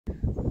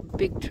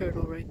big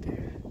turtle right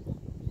there.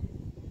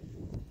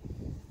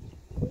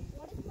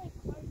 What is my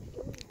car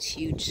doing? It's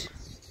huge.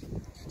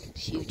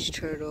 Huge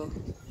turtle.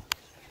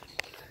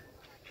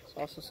 There's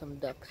also some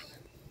ducks.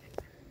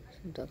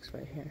 Some ducks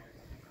right here.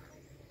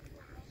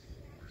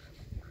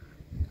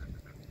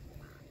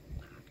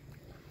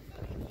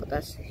 But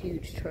that's a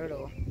huge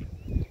turtle.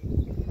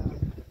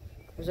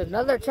 There's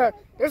another turtle.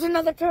 There's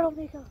another turtle,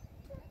 Miko.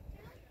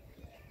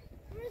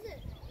 Where is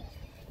it?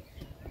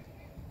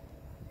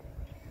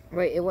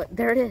 Wait, what?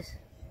 There it is.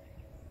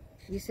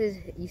 You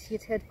see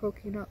its head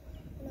poking up.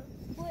 No.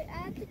 Wait, I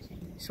have to check.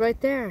 It's right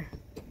there.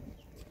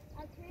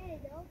 Okay,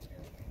 though.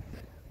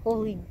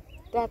 Holy,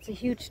 that's a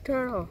huge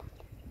turtle.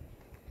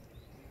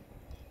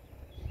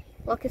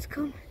 Look, it's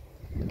coming.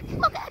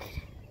 Look at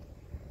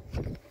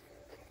it.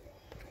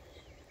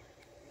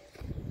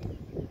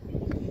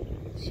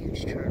 It's a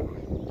huge turtle.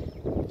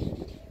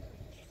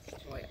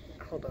 Wait,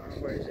 hold on,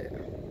 where is it?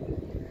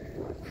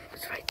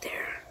 It's right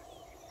there.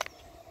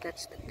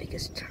 That's the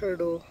biggest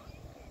turtle.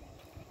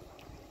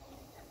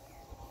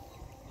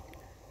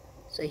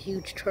 It's a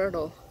huge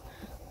turtle.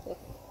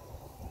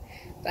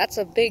 That's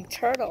a big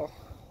turtle.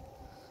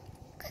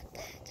 Look at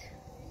that.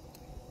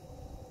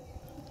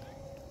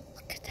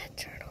 Look at that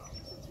turtle.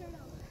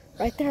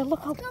 Right there,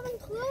 look how It's coming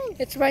close.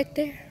 it's right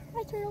there.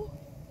 Hi, turtle.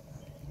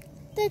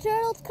 The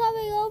turtle's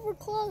coming over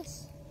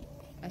close.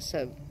 That's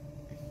a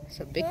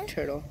big Huh?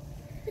 turtle.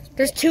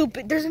 There's two.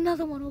 There's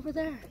another one over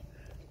there.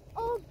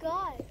 Oh,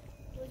 God.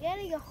 We're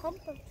getting a hump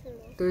of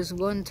turtles. There's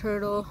one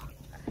turtle,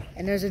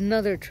 and there's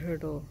another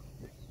turtle.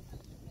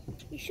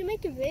 You should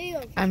make a video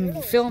of I'm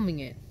turtles. filming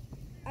it.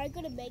 Are you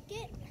going to make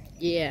it?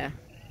 Yeah,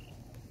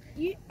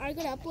 You are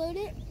going to upload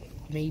it?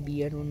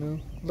 maybe, I don't know.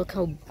 Look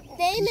how Name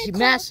it's it.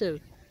 massive.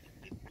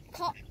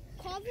 Call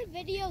the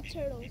video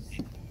turtles.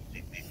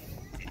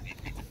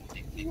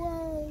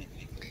 Whoa.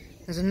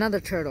 There's another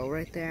turtle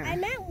right there. I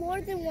met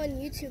more than one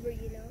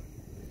YouTuber, you know.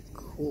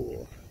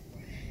 Cool.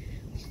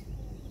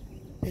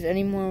 Is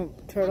any more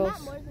I turtles?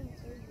 met more than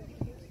two.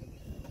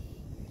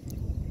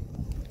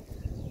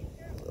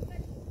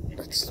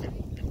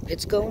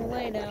 It's going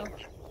away now.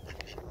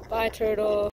 Bye, turtle.